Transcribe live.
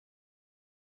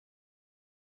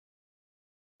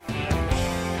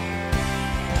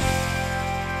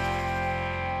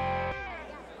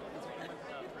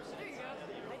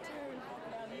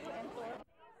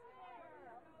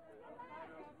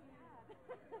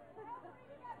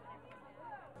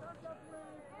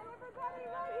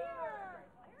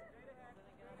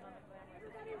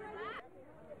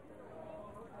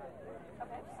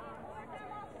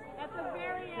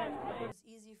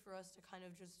us to kind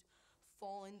of just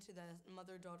fall into that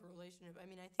mother-daughter relationship. I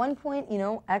mean, I think One point, you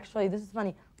know, actually, this is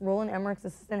funny. Roland Emmerich's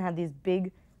assistant had these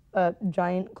big,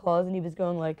 giant claws, and he was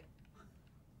going like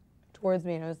towards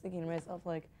me, and I was thinking to myself,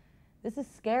 like, this is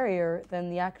scarier than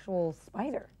the actual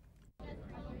spider.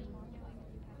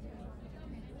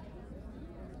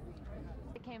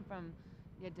 It came from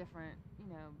different,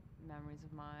 memories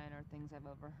of mine or things I've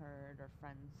overheard or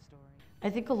friends' stories. I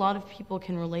think a lot of people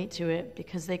can relate to it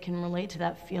because they can relate to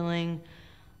that feeling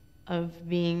of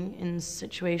being in a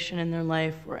situation in their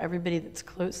life where everybody that's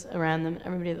close around them,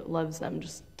 everybody that loves them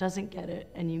just doesn't get it,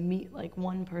 and you meet like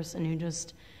one person who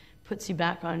just puts you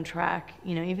back on track,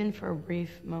 even for a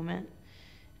brief moment.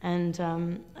 And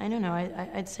I don't know,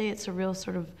 I'd say it's a real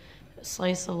sort of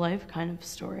slice of life kind of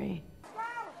story.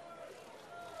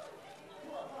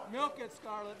 Milk it,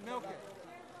 Scarlett, milk it.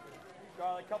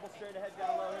 Scarlett, couple straight ahead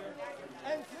down low here.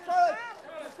 And Scarlett,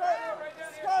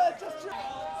 just... We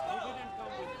didn't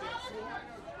come with big food.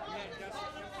 We had just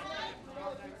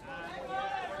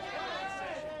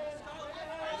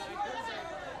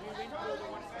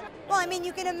Well, I mean,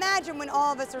 you can imagine when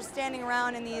all of us are standing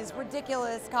around in these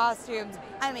ridiculous costumes.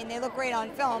 I mean, they look great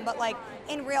on film, but like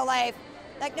in real life,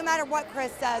 like no matter what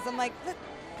Chris says, I'm like,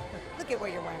 look at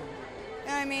what you're wearing. You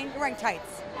know what I mean? You're wearing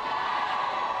tights.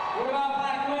 What about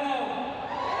Black Widow?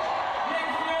 Nick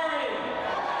Fury!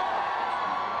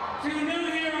 2 new